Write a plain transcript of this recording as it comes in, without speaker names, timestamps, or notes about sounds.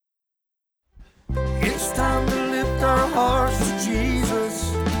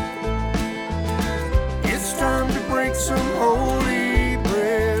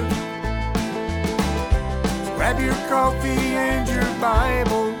coffee and your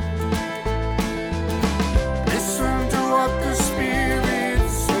Bible. Listen to what the Spirit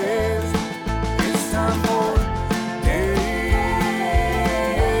says. It's time for daybreak.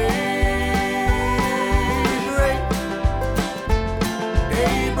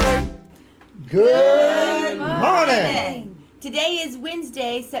 Daybreak. Good morning. Today is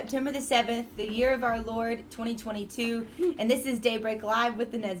Wednesday, September the 7th, the year of our Lord 2022, and this is Daybreak Live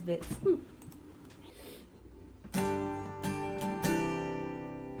with the Nesbits.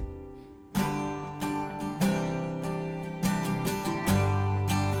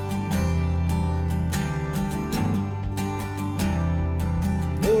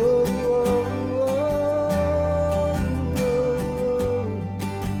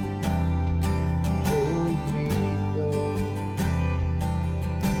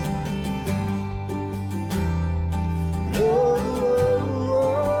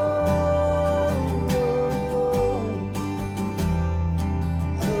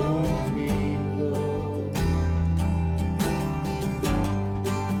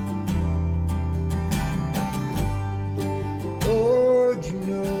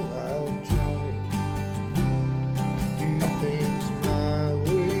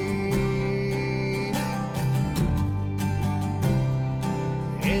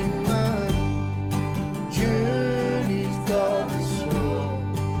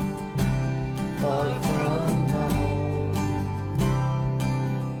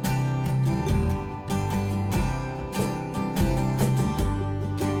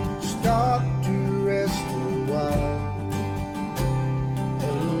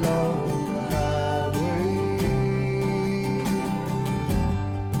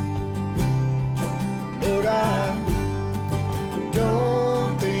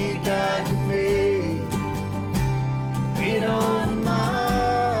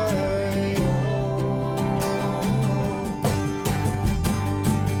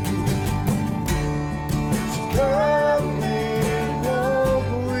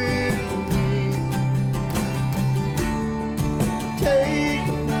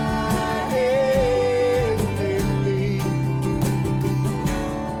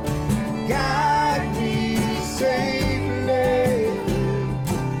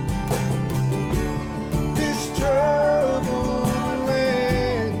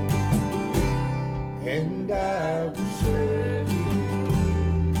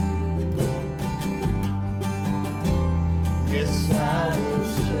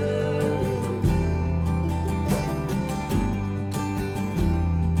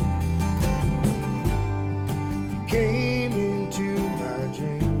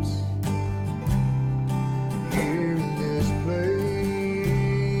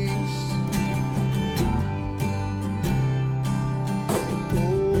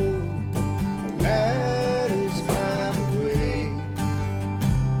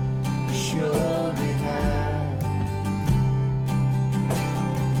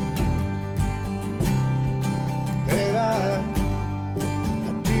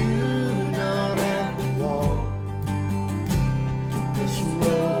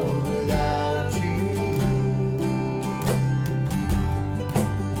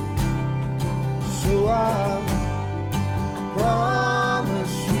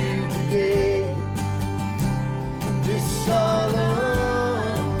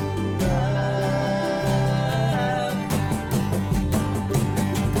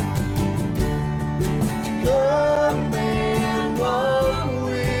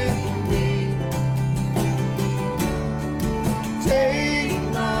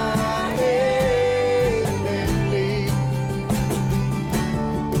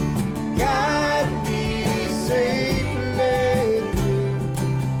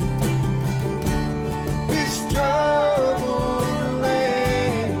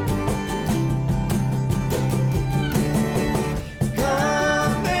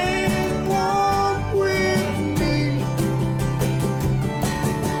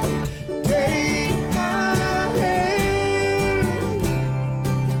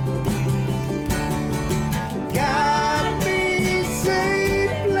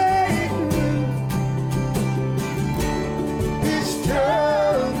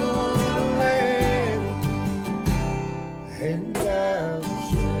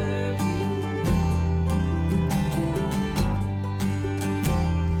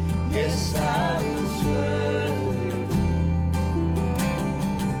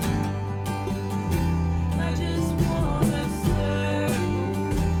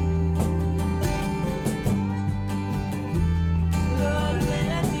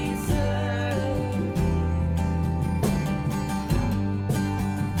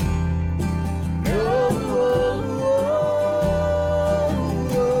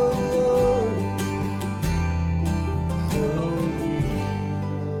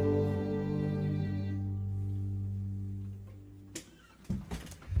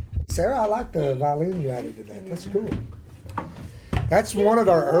 Sarah, I like the violin you added to that. That's cool. That's one of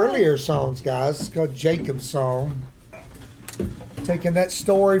our earlier songs, guys. It's called Jacob's Song. Taking that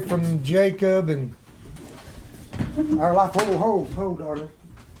story from Jacob and our life. Hold, darling.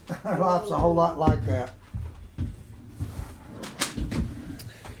 Our life's a whole lot like that.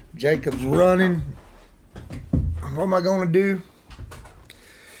 Jacob's running. What am I going to do?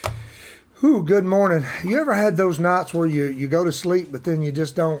 Whew, good morning. You ever had those nights where you go to sleep, but then you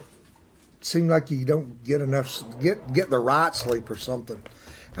just don't seem like you don't get enough, get the right sleep or something?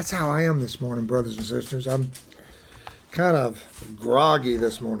 That's how I am this morning, brothers and sisters. I'm kind of groggy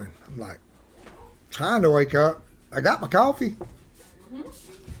this morning. I'm like trying to wake up. I got my coffee.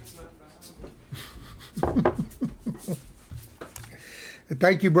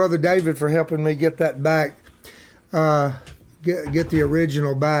 Thank you, Brother David, for helping me get that back. Get the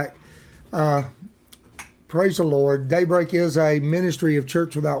original back. Praise the Lord. Daybreak is a ministry of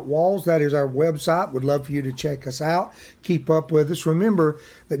Church Without Walls. That is our website. Would love for you to check us out. Keep up with us. Remember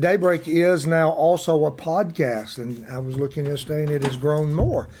that Daybreak is now also a podcast, and I was looking yesterday, and it has grown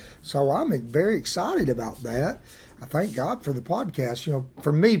more. So I'm very excited about that. I thank God for the podcast. You know,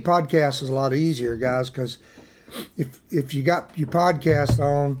 for me, podcast is a lot easier, guys, because if you got your podcast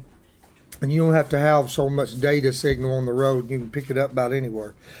on and you don't have to have so much data signal on the road, you can pick it up about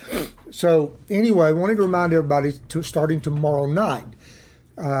anywhere. So anyway, I wanted to remind everybody starting tomorrow night.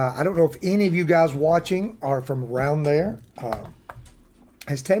 I don't know if any of you guys watching are from around there.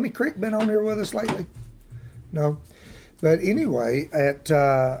 Has Tammy Crick been on here with us lately? No. But anyway, at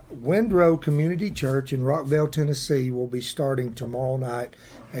Windrow Community Church in Rockville, Tennessee, we'll be starting tomorrow night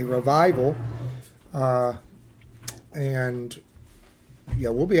a revival. And yeah,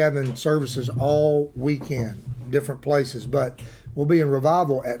 we'll be having services all weekend, different places, but we'll be in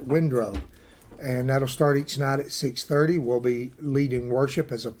revival at Windrow, and that'll start each night at 6:30. We'll be leading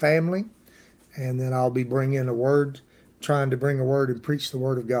worship as a family, and then I'll be bringing a word, trying to bring a word and preach the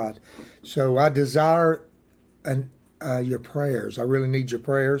word of God. So I desire your prayers. I really need your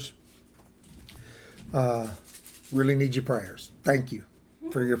prayers. Really need your prayers. Thank you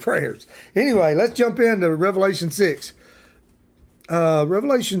for your prayers. Anyway, let's jump into Revelation 6.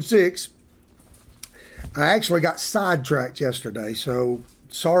 Revelation 6, I actually got sidetracked yesterday, so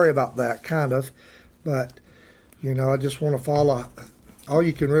sorry about that, kind of. But, you know, I just want to follow. All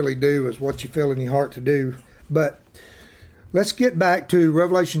you can really do is what you feel in your heart to do. But let's get back to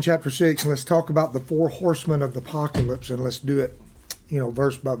Revelation chapter 6, and let's talk about the four horsemen of the apocalypse, and let's do it, you know,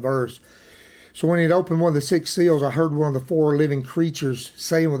 verse by verse. So when it opened one of the six seals, I heard one of the four living creatures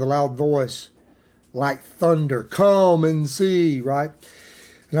saying with a loud voice, like thunder, come and see, right?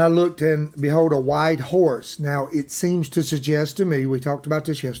 And I looked, and behold, a white horse. Now, it seems to suggest to me, we talked about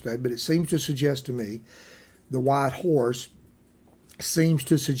this yesterday, but it seems to suggest to me, the white horse seems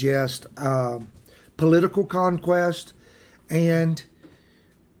to suggest political conquest and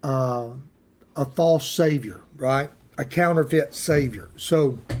a false savior, right? A counterfeit savior.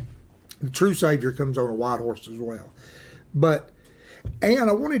 So the true savior comes on a white horse as well. And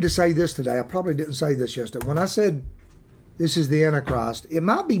I wanted to say this today. I probably didn't say this yesterday. When I said this is the Antichrist, it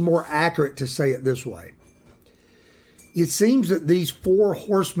might be more accurate to say it this way. It seems that these four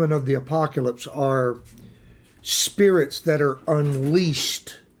horsemen of the apocalypse are spirits that are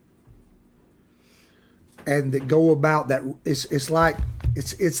unleashed and that go about that. It's like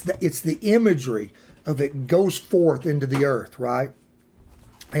it's the imagery of it goes forth into the earth, right?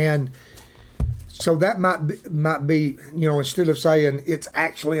 And so that might be, you know, instead of saying it's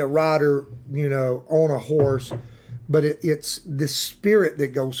actually a rider, you know, on a horse, but it's the spirit that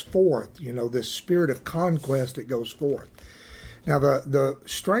goes forth, you know, the spirit of conquest that goes forth. Now, the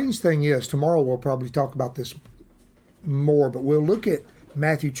strange thing is, tomorrow we'll probably talk about this more, but we'll look at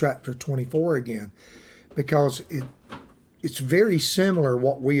Matthew chapter 24 again, because it's very similar,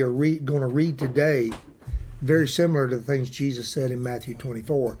 what we are going to read today, very similar to the things Jesus said in Matthew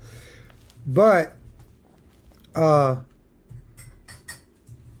 24. But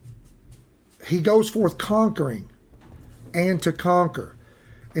he goes forth conquering and to conquer.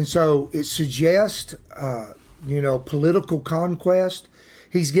 And so it suggests, you know, political conquest.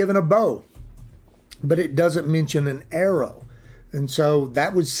 He's given a bow, but it doesn't mention an arrow. And so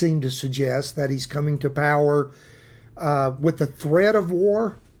that would seem to suggest that he's coming to power with the threat of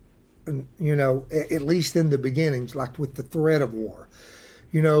war, you know, at least in the beginnings, like with the threat of war.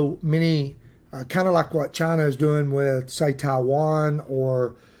 You know, many, kind of like what China is doing with, say, Taiwan,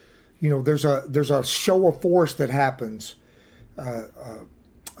 or, you know, there's a show of force that happens.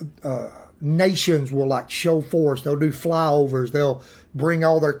 Nations will like show force. They'll do flyovers. They'll bring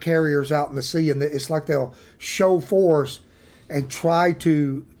all their carriers out in the sea, and it's like they'll show force and try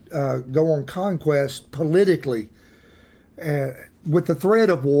to go on conquest politically with the threat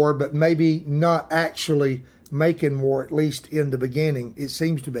of war, but maybe not actually making war, at least in the beginning, it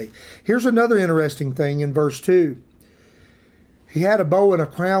seems to be. Here's another interesting thing in verse 2. He had a bow and a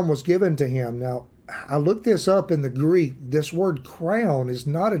crown was given to him. Now, I looked this up in the Greek. This word crown is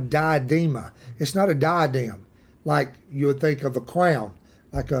not a diadema. It's not a diadem like you would think of a crown,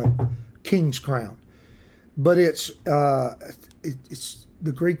 like a king's crown. But it's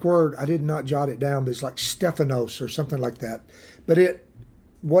the Greek word, I did not jot it down, but it's like Stephanos or something like that. But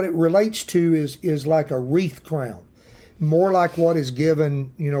what it relates to is like a wreath crown, more like what is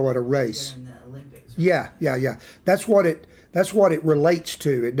given, at a race. In the Olympics. Yeah. That's what it relates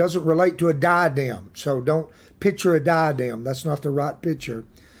to. It doesn't relate to a diadem. So don't picture a diadem. That's not the right picture.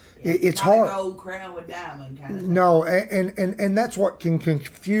 Yeah, It's not hard. a gold crown with diamond kind of thing. No, and that's what can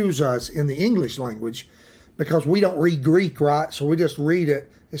confuse us in the English language, because we don't read Greek, right? So we just read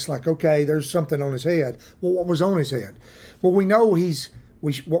it. It's like, okay, there's something on his head. Well, what was on his head? Well, we know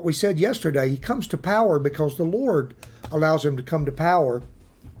what we said yesterday, he comes to power because the Lord allows him to come to power.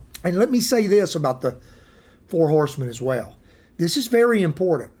 And let me say this about the 4 horsemen as well. This is very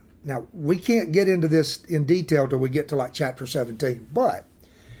important. Now, we can't get into this in detail till we get to like chapter 17, but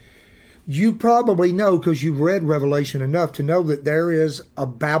you probably know, because you've read Revelation enough to know that there is a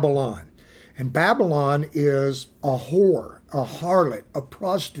Babylon. And Babylon is a whore, a harlot, a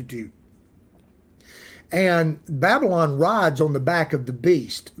prostitute. And Babylon rides on the back of the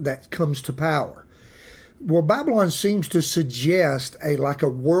beast that comes to power. Well, Babylon seems to suggest like a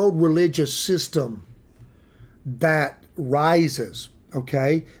world religious system that rises,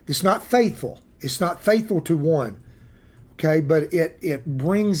 okay? It's not faithful. It's not faithful to one, okay? But it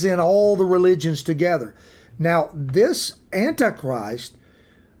brings in all the religions together. Now, this Antichrist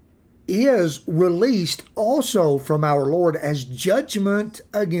is released also from our Lord as judgment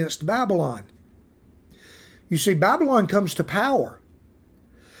against Babylon. You see, Babylon comes to power.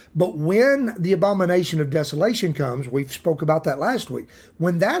 But when the abomination of desolation comes, we spoke about that last week.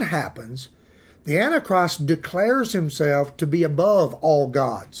 When that happens, the Antichrist declares himself to be above all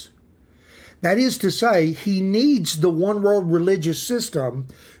gods. That is to say, he needs the one world religious system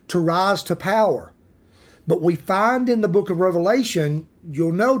to rise to power. But we find in the book of Revelation,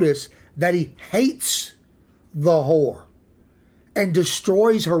 you'll notice that he hates the whore and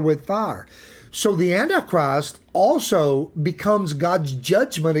destroys her with fire. So the Antichrist also becomes God's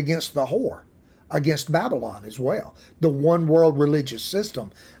judgment against the whore, against Babylon as well, the one world religious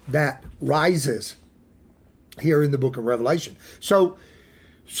system that rises here in the book of Revelation. So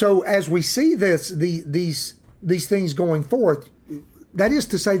as we see these things going forth, that is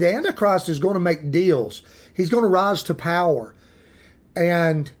to say, the Antichrist is going to make deals. He's going to rise to power,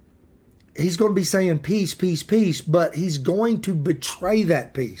 and he's going to be saying peace, peace, peace, but he's going to betray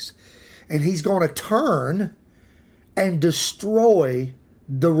that peace. And he's going to turn and destroy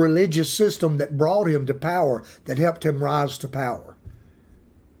the religious system that brought him to power, that helped him rise to power.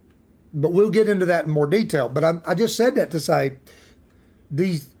 But we'll get into that in more detail. But I just said that to say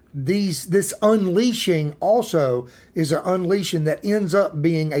this unleashing also is an unleashing that ends up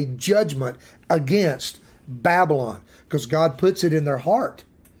being a judgment against Babylon, because God puts it in their heart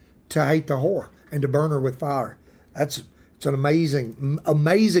to hate the whore and to burn her with fire. It's an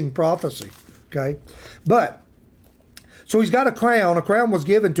amazing prophecy, okay? But, so he's got a crown was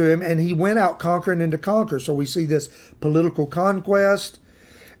given to him, and he went out conquering and to conquer. So we see this political conquest.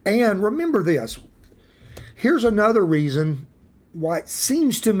 And remember this, here's another reason why it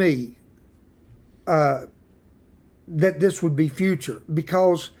seems to me that this would be future,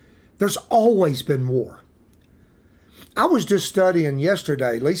 because there's always been war. I was just studying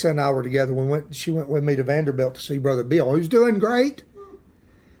yesterday. Lisa and I were together. She went with me to Vanderbilt to see Brother Bill, who's doing great.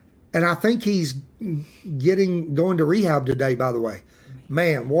 And I think he's going to rehab today, by the way.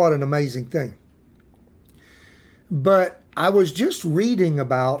 Man, what an amazing thing. But I was just reading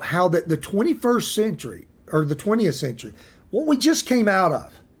about how that the 21st century, or the 20th century, what we just came out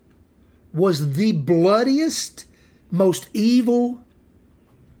of was the bloodiest, most evil.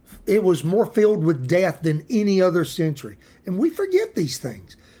 It was more filled with death than any other century. And we forget these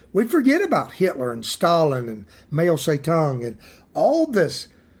things. We forget about Hitler and Stalin and Mao Zedong and all this.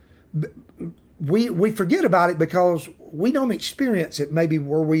 We forget about it because we don't experience it maybe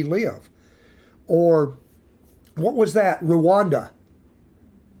where we live. Or what was that? Rwanda.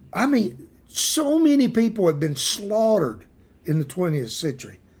 I mean, so many people have been slaughtered in the 20th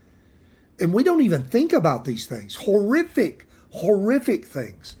century. And we don't even think about these things. Horrific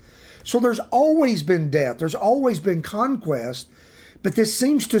things. So there's always been death. There's always been conquest. But this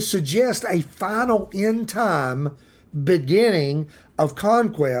seems to suggest a final end time beginning of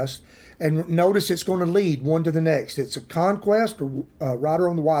conquest. And notice it's going to lead one to the next. It's a conquest, a rider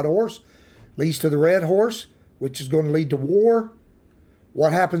on the white horse, leads to the red horse, which is going to lead to war.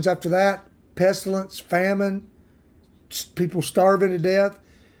 What happens after that? Pestilence, famine, people starving to death.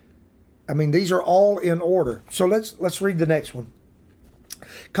 I mean, these are all in order. So let's read the next one.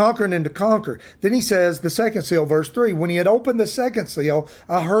 Conquering and to conquer. Then he says, the second seal, verse 3, when he had opened the second seal,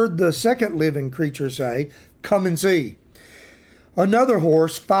 I heard the second living creature say, come and see. Another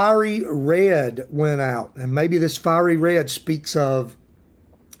horse, fiery red, went out. And maybe this fiery red speaks of,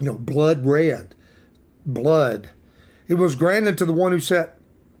 blood red. Blood. It was granted to the one who sat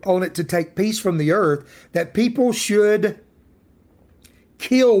on it to take peace from the earth, that people should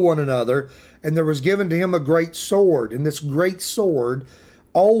kill one another. And there was given to him a great sword. And this great sword,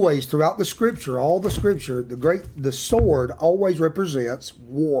 always throughout the scripture, all the scripture, the sword always represents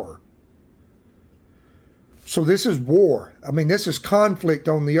war. So this is war. I mean, this is conflict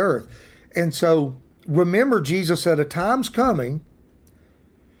on the earth. And so remember, Jesus said a time's coming.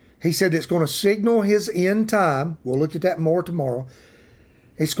 He said it's going to signal his end time. We'll look at that more tomorrow.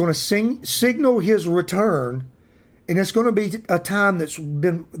 It's going to signal his return. And it's going to be a time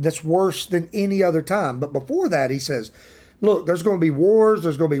that's worse than any other time. But before that, he says, look, there's going to be wars.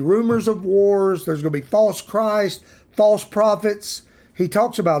 There's going to be rumors of wars. There's going to be false Christ, false prophets. He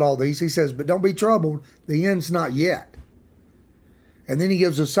talks about all these. He says, but don't be troubled. The end's not yet. And then he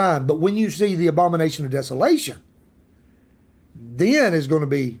gives a sign. But when you see the abomination of desolation, then is going to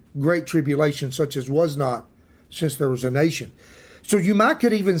be great tribulation, such as was not since there was a nation. So you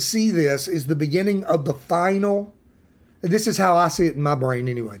could even see this as the beginning of the final. This is how I see it in my brain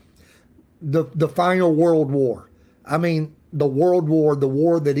anyway. The final world war. I mean, the world war, the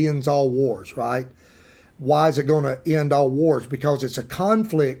war that ends all wars, right? Why is it going to end all wars? Because it's a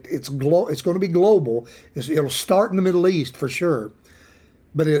conflict. It's going to be global. It'll start in the Middle East for sure.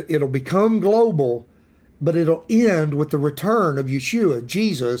 But it'll become global. But it'll end with the return of Yeshua,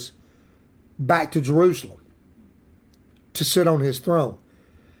 Jesus, back to Jerusalem to sit on his throne.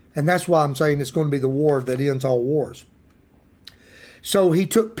 And that's why I'm saying it's going to be the war that ends all wars. So he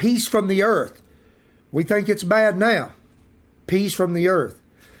took peace from the earth. We think it's bad now. Peace from the earth.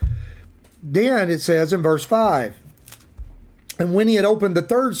 Then it says in verse 5, and when he had opened the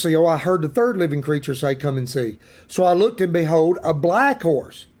third seal, I heard the third living creature say, come and see. So I looked, and behold, a black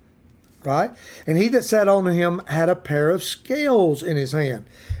horse, right? And he that sat on him had a pair of scales in his hand.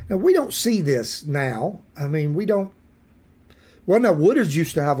 Now, we don't see this now. I mean, we don't. Well, now, Woodard's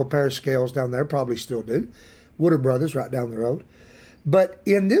used to have a pair of scales down there, probably still do. Woodard Brothers right down the road. But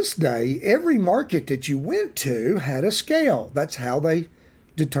in this day, every market that you went to had a scale. That's how they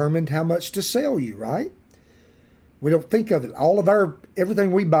determined how much to sell you, right? We don't think of it.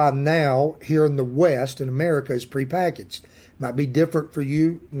 Everything we buy now here in the West, in America, is prepackaged. Might be different for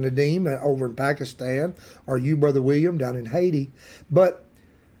you, Nadeem, over in Pakistan, or you, Brother William, down in Haiti. But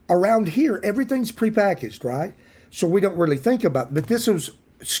around here, everything's prepackaged, right? So we don't really think about it. But this is,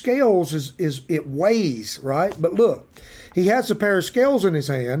 scales is it weighs, right? But look, he has a pair of scales in his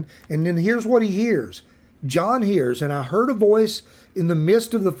hand, and then here's what he hears. John hears, and I heard a voice in the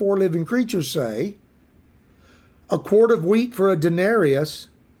midst of the four living creatures say, a quart of wheat for a denarius,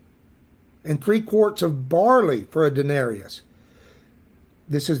 and 3 quarts of barley for a denarius.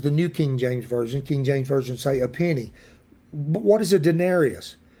 This is the New King James Version. King James Version say a penny. But what is a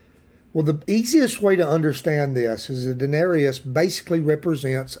denarius? Well, the easiest way to understand this is a denarius basically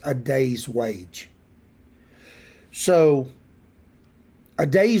represents a day's wage. So a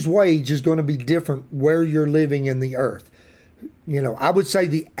day's wage is going to be different where you're living in the earth. I would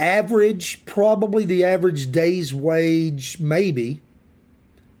say probably the average day's wage, maybe,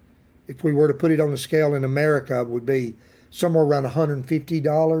 if we were to put it on a scale in America, would be somewhere around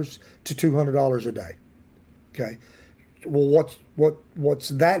 $150 to $200 a day. Okay. Well, what's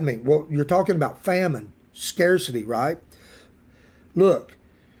that mean? Well, you're talking about famine, scarcity, right? Look,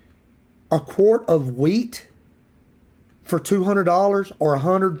 a quart of wheat for $200 or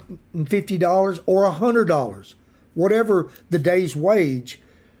 $150 or $100, whatever the day's wage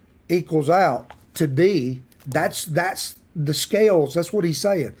equals out to be, that's the scales. That's what he's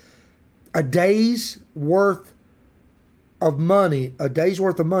saying. A day's worth of money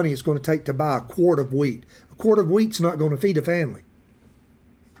is going to take to buy a quart of wheat. A quart of wheat's not going to feed a family.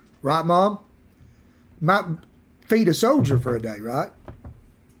 Right, Mom? Might feed a soldier for a day, right?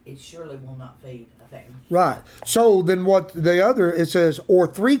 It surely will not feed a family. Right. So then it says, or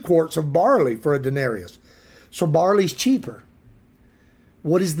 3 quarts of barley for a denarius. So barley's cheaper.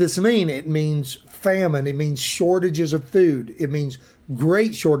 What does this mean? It means famine. It means shortages of food. It means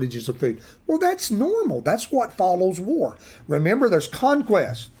great shortages of food. Well, that's normal. That's what follows war. Remember, there's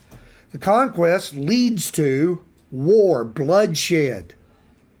conquest. The conquest leads to war, bloodshed.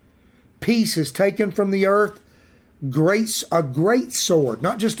 Peace is taken from the earth. A great sword,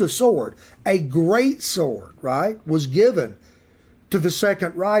 not just a sword, a great sword, right, was given to the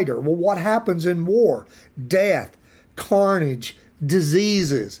second rider. Well, what happens in war? Death, carnage,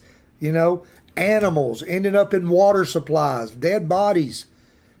 diseases, animals ending up in water supplies, dead bodies.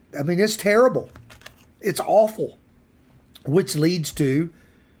 I mean, it's terrible. It's awful, which leads to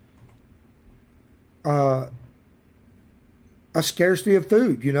a scarcity of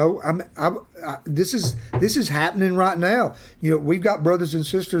food. This is happening right now. We've got brothers and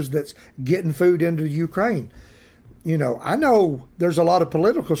sisters that's getting food into Ukraine. I know there's a lot of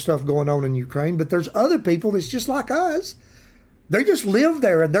political stuff going on in Ukraine, but there's other people that's just like us. They just live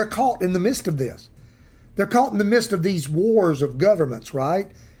there, and they're caught in the midst of this. They're caught in the midst of these wars of governments, right?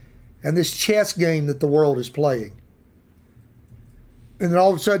 And this chess game that the world is playing. And then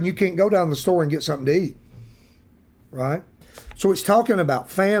all of a sudden you can't go down the store and get something to eat, right? So it's talking about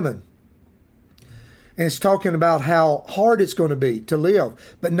famine. And it's talking about how hard it's going to be to live.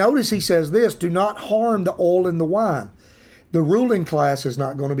 But notice he says this, do not harm the oil and the wine. The ruling class is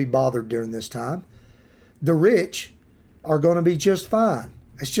not going to be bothered during this time. The rich are going to be just fine.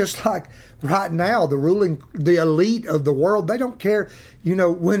 It's just like right now, the elite of the world, they don't care.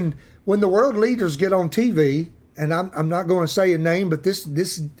 When the world leaders get on TV, and I'm not going to say a name, but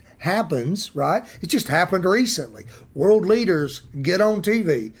this happens, right? It just happened recently. World leaders get on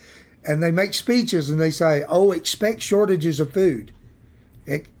TV and they make speeches and they say, oh, expect shortages of food.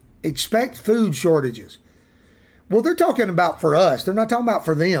 Expect food shortages. Well, they're talking about for us. They're not talking about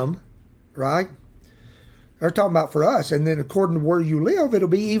for them, right? They're talking about for us. And then according to where you live, it'll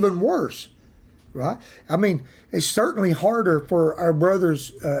be even worse, right? I mean, it's certainly harder for our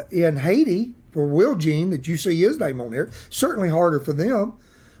brothers in Haiti, for Wilgene, that you see his name on here, certainly harder for them.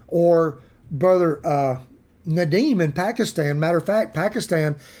 Or Brother Nadeem in Pakistan. Matter of fact,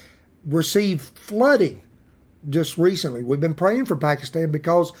 Pakistan received flooding just recently. We've been praying for Pakistan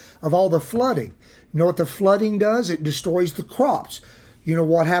because of all the flooding. You know what the flooding does? It destroys the crops. You know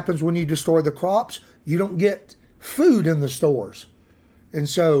what happens when you destroy the crops? You don't get food in the stores. And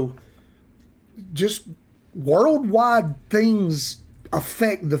so just worldwide things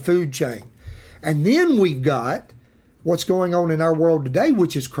affect the food chain. And then we've got what's going on in our world today,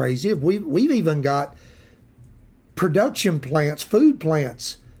 which is crazy. We've even got production plants, food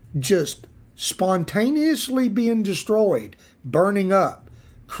plants, just spontaneously being destroyed, burning up.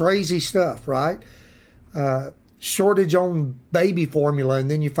 Crazy stuff, right? Shortage on baby formula,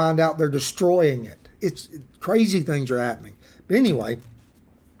 and then you find out they're destroying it. It's crazy things are happening. But anyway,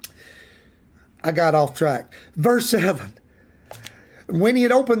 I got off track. Verse 7. When he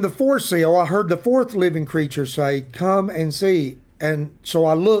had opened the fourth seal, I heard the fourth living creature say, come and see. And so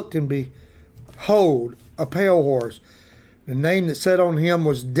I looked, and behold, a pale horse. The name that sat on him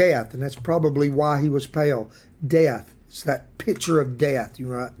was Death, and that's probably why he was pale. Death. It's that picture of death,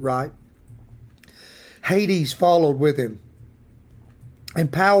 right? Hades followed with him,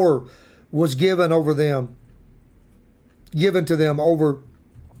 and power was given to them over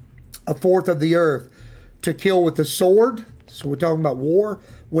a fourth of the earth, to kill with the sword. So we're talking about war,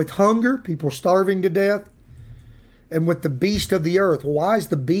 with hunger, people starving to death, and with the beast of the earth. Why is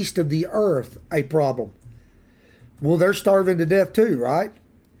the beast of the earth a problem? Well, they're starving to death too, right?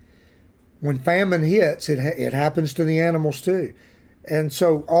 When famine hits, it happens to the animals too. And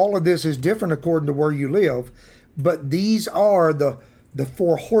so all of this is different according to where you live, but these are the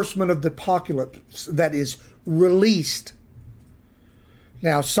four horsemen of the apocalypse that is released.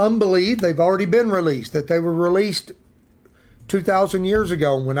 Now, some believe they've already been released, that they were released 2,000 years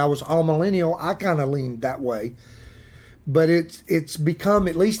ago. When I was amillennial, I kind of leaned that way. But it's become,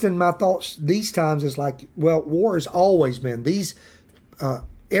 at least in my thoughts these times, it's like, well, war has always been.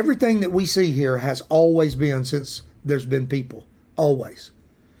 Everything that we see here has always been since there's been people. Always.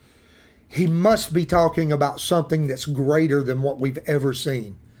 He must be talking about something that's greater than what we've ever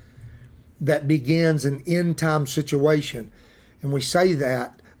seen, that begins an end time situation. And we say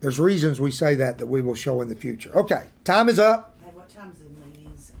that, there's reasons we say that we will show in the future. Okay, time is up. Hey, what time's the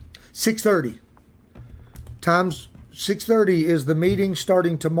meetings? 6:30. 6:30 is the meeting,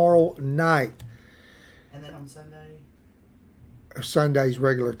 starting tomorrow night. And then on Sunday? Sunday's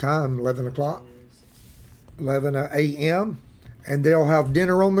regular time, 11 o'clock, 11 a.m. And they'll have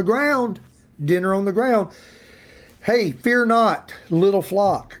dinner on the ground. Dinner on the ground. Hey, fear not, little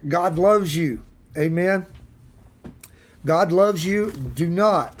flock. God loves you. Amen. God loves you. Do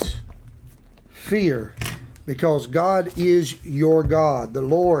not fear, because God is your God. The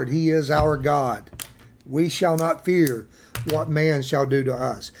Lord, He is our God. We shall not fear what man shall do to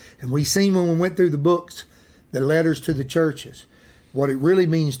us. And we seen when we went through the books, the letters to the churches, what it really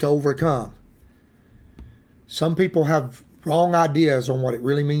means to overcome. Some people have wrong ideas on what it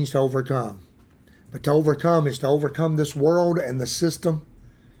really means to overcome. But to overcome is to overcome this world and the system.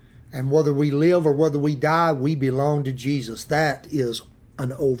 And whether we live or whether we die, we belong to Jesus. That is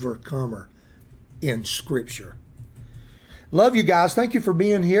an overcomer in Scripture. Love you guys. Thank you for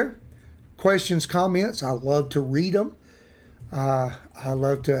being here. Questions, comments, I love to read them. I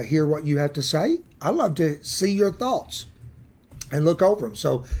love to hear what you have to say. I love to see your thoughts and look over them.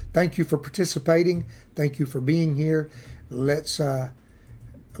 So thank you for participating. Thank you for being here. Let's say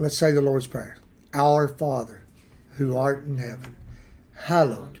the Lord's Prayer. Our Father, who art in heaven,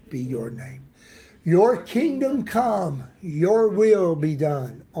 hallowed be your name. Your kingdom come, your will be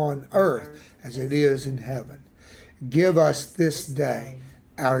done on earth as it is in heaven. Give us this day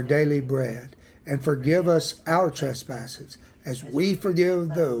our daily bread, and forgive us our trespasses, as we forgive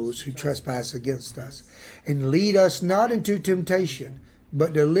those who trespass against us. And lead us not into temptation,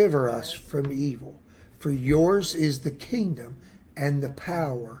 but deliver us from evil. For yours is the kingdom, and the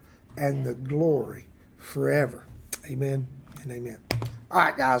power, and the glory forever. Amen and amen. All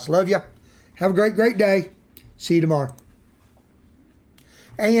right, guys. Love you. Have a great, great day. See you tomorrow.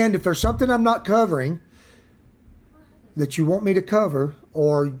 And if there's something I'm not covering that you want me to cover,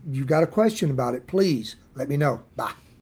 or you got a question about it, please let me know. Bye.